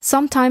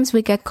Sometimes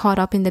we get caught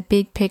up in the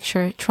big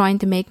picture, trying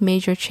to make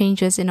major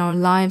changes in our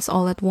lives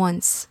all at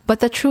once. But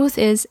the truth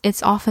is,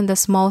 it's often the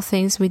small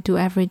things we do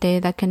every day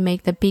that can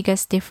make the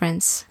biggest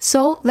difference.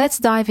 So let's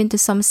dive into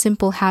some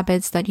simple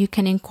habits that you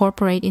can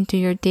incorporate into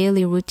your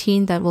daily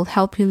routine that will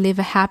help you live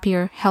a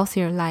happier,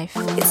 healthier life.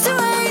 It's the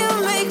way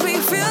you make me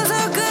feel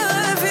so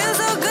good, feel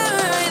so good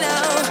right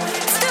now.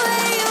 It's the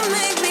way you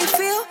make me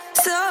feel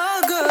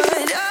so good.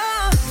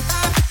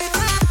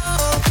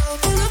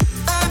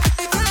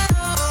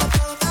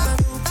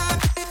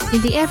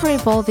 In the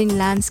ever-evolving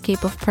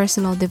landscape of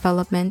personal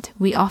development,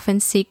 we often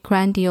seek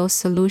grandiose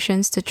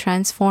solutions to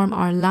transform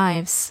our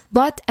lives.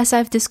 But as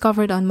I've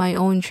discovered on my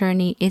own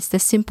journey, it's the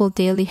simple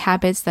daily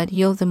habits that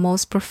yield the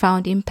most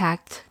profound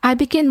impact. I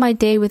begin my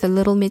day with a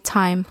little me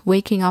time,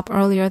 waking up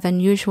earlier than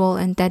usual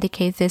and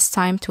dedicate this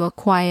time to a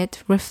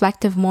quiet,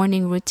 reflective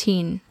morning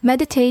routine.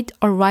 Meditate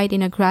or write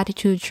in a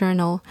gratitude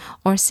journal,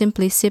 or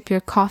simply sip your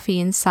coffee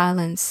in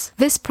silence.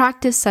 This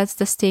practice sets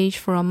the stage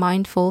for a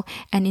mindful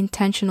and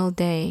intentional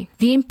day.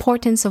 The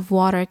importance of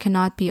water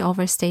cannot be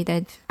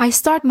overstated. I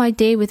start my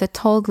day with a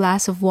tall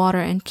glass of water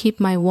and keep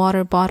my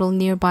water bottle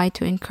nearby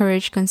to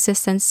encourage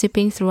consistent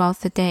sipping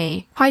throughout the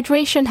day.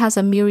 Hydration has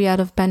a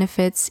myriad of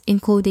benefits,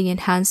 including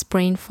enhanced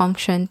brain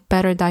function,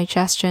 better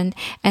digestion,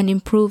 and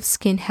improved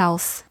skin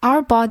health.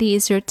 Our body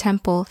is your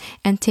temple,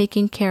 and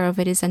taking care of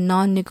it is a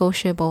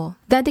non-negotiable.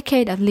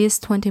 Dedicate at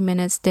least 20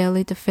 minutes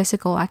daily to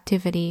physical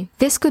activity.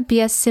 This could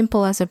be as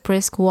simple as a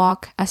brisk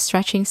walk, a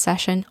stretching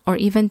session, or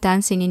even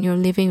dancing in your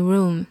living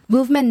room.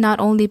 Movement not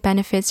only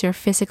benefits your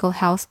physical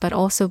health but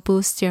also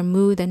boosts your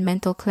mood and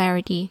mental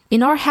clarity.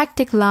 In our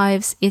hectic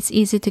lives, it's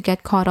easy to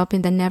get caught up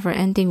in the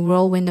never-ending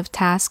whirlwind of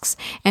tasks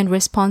and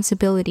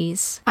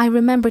responsibilities. I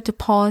remember to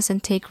pause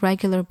and take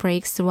regular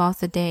breaks throughout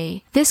the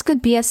day. This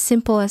could be as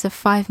simple as a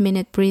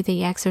 5-minute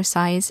breathing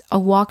exercise, a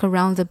walk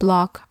around the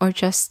block, or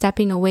just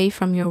stepping away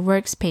from your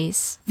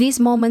workspace. These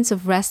moments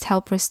of rest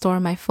help restore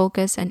my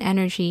focus and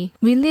energy.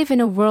 We live in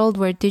a world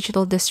where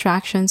digital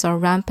distractions are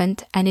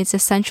rampant, and it's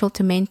essential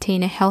to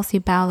maintain a healthy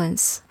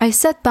balance. I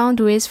set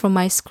boundaries for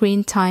my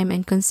screen time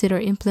and consider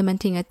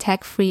implementing a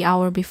tech-free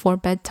hour before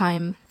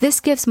bedtime. This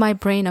gives my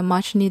brain a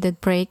much-needed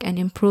break and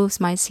improves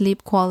my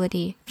sleep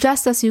quality.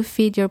 Just as you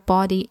feed your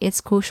body, it's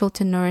crucial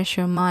to nourish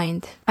your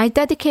mind. I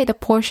dedicate a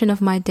portion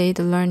of my day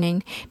to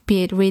learning,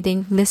 be it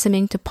reading,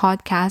 listening to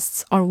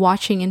podcasts, or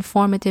watching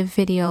informative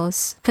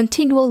videos.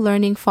 Continual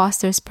learning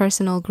fosters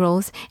personal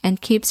growth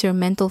and keeps your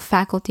mental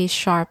faculties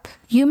sharp.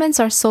 Humans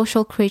are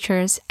social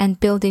creatures, and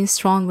building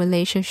strong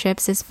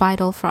relationships is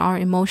vital for our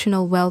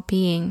emotional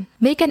well-being.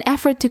 Make an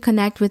effort to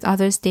connect with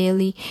others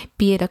daily,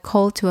 be it a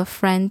call to a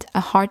friend,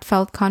 a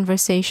heartfelt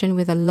conversation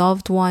with a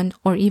loved one,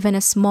 or even a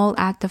small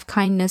act of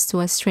kindness to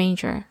a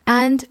stranger.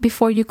 And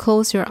before you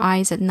close your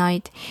eyes at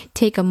night,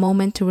 take a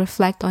moment to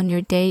reflect on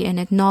your day and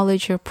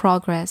acknowledge your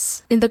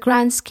progress. In the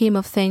grand scheme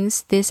of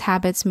things, these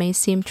habits may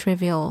seem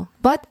trivial.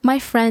 But, my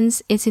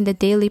friends, it's in the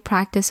daily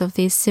practice of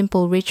these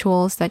simple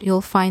rituals that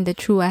you'll find the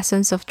true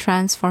essence of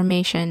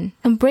transformation.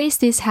 Embrace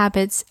these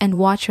habits and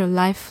watch your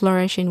life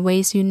flourish in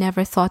ways you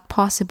never thought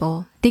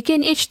possible.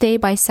 Begin each day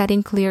by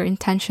setting clear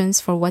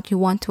intentions for what you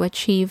want to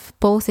achieve,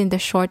 both in the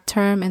short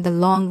term and the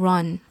long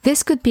run.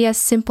 This could be as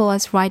simple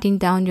as writing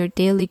down your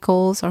daily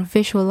goals or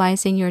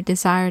visualizing your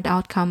desired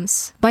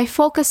outcomes. By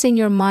focusing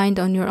your mind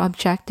on your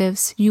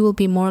objectives, you will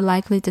be more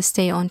likely to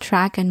stay on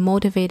track and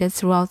motivated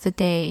throughout the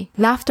day.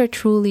 Laughter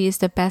truly is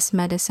the best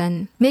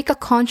medicine. Make a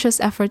conscious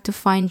effort to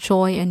find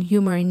joy and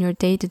humor in your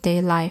day-to-day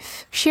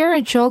life. Share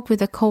a joke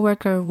with a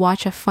coworker,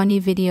 watch a funny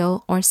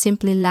video, or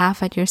simply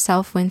laugh at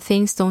yourself when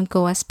things don't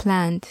go as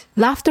planned.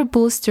 Laughter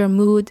boosts your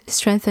mood,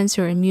 strengthens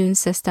your immune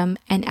system,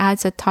 and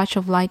adds a touch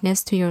of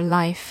lightness to your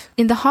life.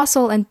 In the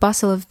hustle and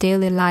bustle of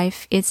daily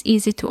life, it's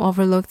easy to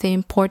overlook the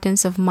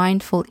importance of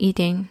mindful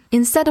eating.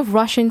 Instead of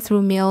rushing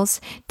through meals,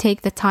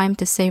 take the time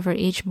to savor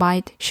each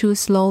bite, chew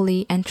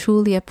slowly, and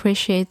truly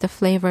appreciate the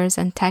flavors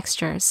and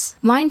textures.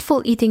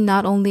 Mindful eating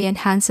not only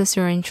enhances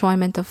your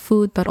enjoyment of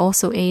food but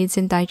also aids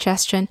in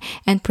digestion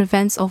and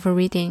prevents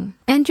overeating.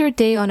 End your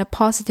day on a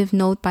positive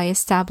note by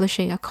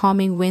establishing a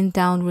calming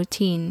wind-down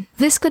routine.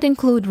 This could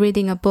include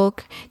reading a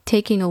book,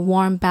 taking a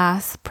warm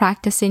bath,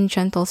 practicing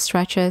gentle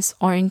stretches,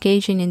 or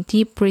engaging in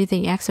deep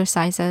breathing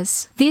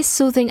exercises. These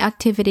soothing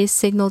activities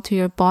signal to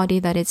your body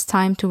that it's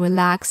time to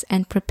relax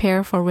and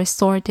prepare for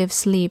restorative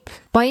sleep.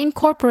 By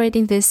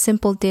incorporating these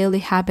simple daily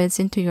habits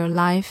into your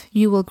life,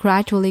 you will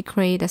gradually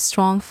create a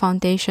strong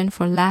foundation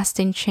for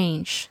lasting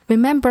change.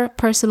 Remember,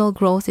 personal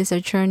growth is a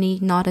journey,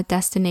 not a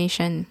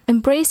destination.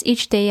 Embrace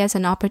each day as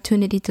an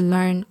opportunity to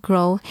learn,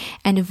 grow,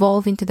 and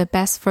evolve into the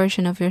best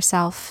version of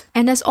yourself.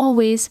 And as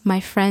always, my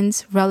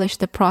friends, relish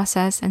the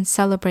process and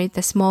celebrate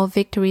the small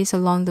victories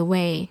along the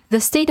way.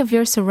 The state of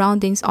your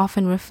surroundings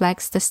often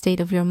reflects the state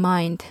of your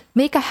mind.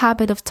 Make a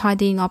habit of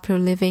tidying up your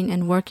living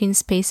and working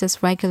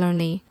spaces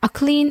regularly. A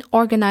clean,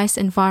 organized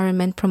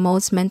environment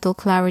promotes mental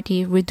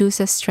clarity,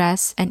 reduces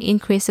stress, and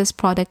increases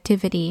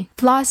productivity.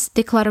 Plus,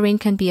 decluttering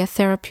can be a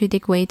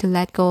therapeutic way to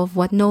let go of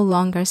what no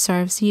longer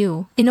serves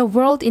you. In a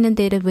world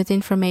inundated with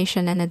information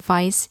inspiration and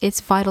advice,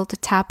 it's vital to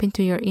tap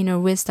into your inner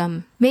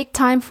wisdom. Make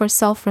time for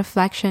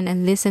self-reflection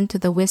and listen to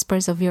the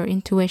whispers of your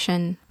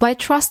intuition. By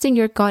trusting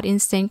your gut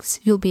instincts,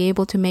 you'll be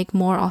able to make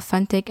more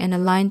authentic and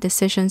aligned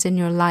decisions in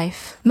your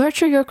life.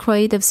 Nurture your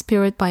creative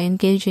spirit by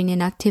engaging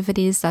in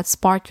activities that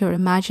spark your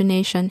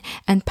imagination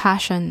and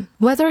passion.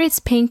 Whether it's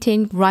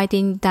painting,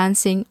 writing,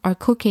 dancing, or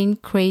cooking,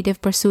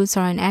 creative pursuits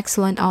are an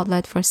excellent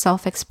outlet for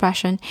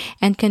self-expression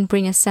and can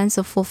bring a sense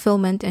of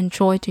fulfillment and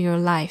joy to your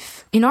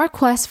life. In our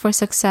quest for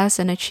success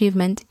and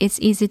achievement, it's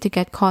easy to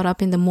get caught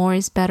up in the more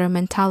is better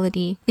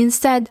mentality.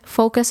 Instead,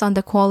 focus on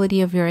the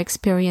quality of your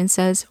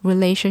experiences,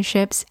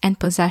 relationships, and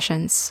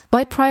possessions.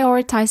 By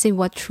prioritizing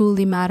what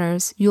truly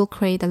matters, you'll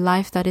create a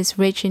life that is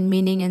rich in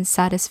meaning and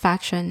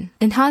satisfaction.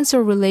 Enhance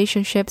your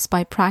relationships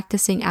by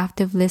practicing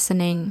active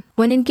listening.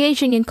 When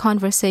engaging in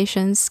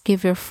conversations,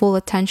 give your full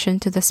attention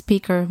to the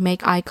speaker,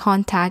 make eye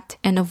contact,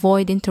 and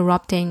avoid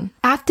interrupting.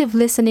 Active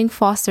listening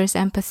fosters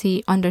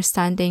empathy,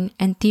 understanding,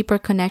 and deeper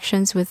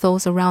connections with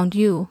those around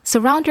you.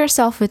 Surround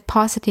yourself with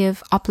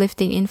positive,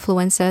 uplifting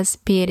influences,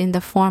 be it in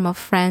the form of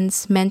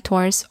friends,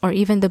 mentors, or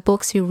even the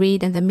books you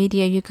read and the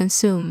media you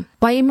consume.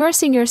 By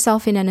immersing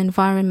yourself in an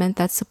environment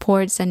that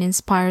supports and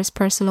inspires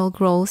personal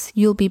growth,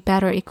 you'll be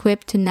better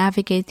equipped to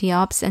navigate the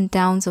ups and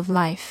downs of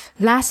life.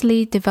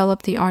 Lastly,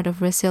 develop the art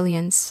of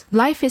resilience.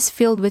 Life is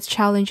filled with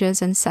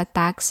challenges and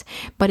setbacks,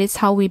 but it's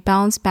how we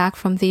bounce back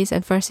from these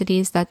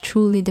adversities that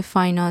truly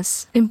define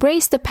us.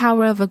 Embrace the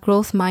power of a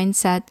growth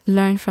mindset,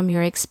 learn from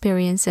your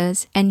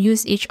experiences, and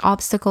use each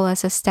obstacle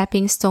as a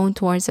stepping stone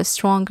towards a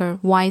stronger,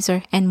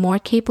 wiser, and more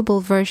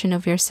capable version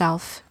of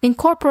yourself.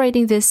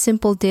 Incorporating these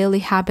simple daily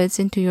habits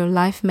into your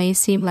life may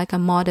seem like a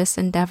modest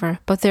endeavor,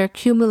 but their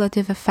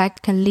cumulative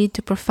effect can lead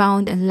to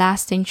profound and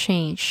lasting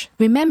change.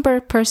 Remember,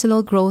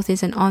 personal growth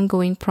is an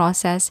ongoing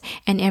process,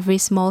 and every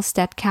small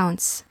step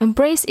counts.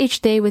 Embrace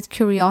each day with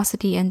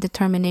curiosity and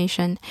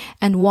determination,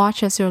 and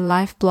watch as your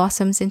life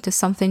blossoms into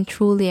something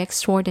truly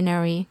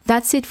extraordinary.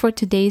 That's it for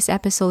today's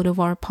episode of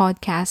our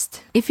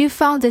podcast. If you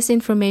found this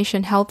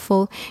information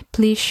helpful,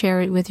 please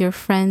share it with your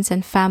friends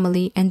and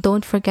family, and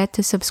don't forget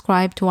to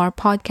subscribe to our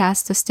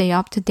podcast to stay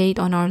up to date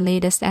on our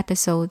latest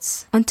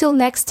episodes. Until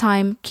next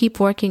time, keep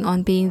working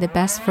on being the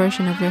best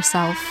version of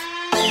yourself.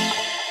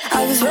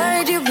 I was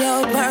worried you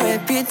blow my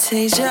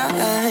reputation,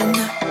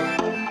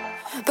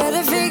 but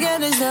I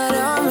figured it's not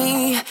on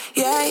me.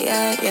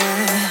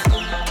 Yeah.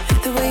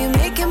 The way you're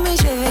making me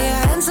shiver,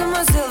 your hands on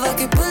myself, I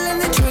keep pulling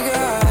the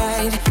trigger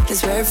right.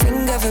 This very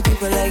finger for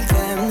people like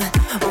them.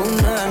 Oh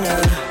no.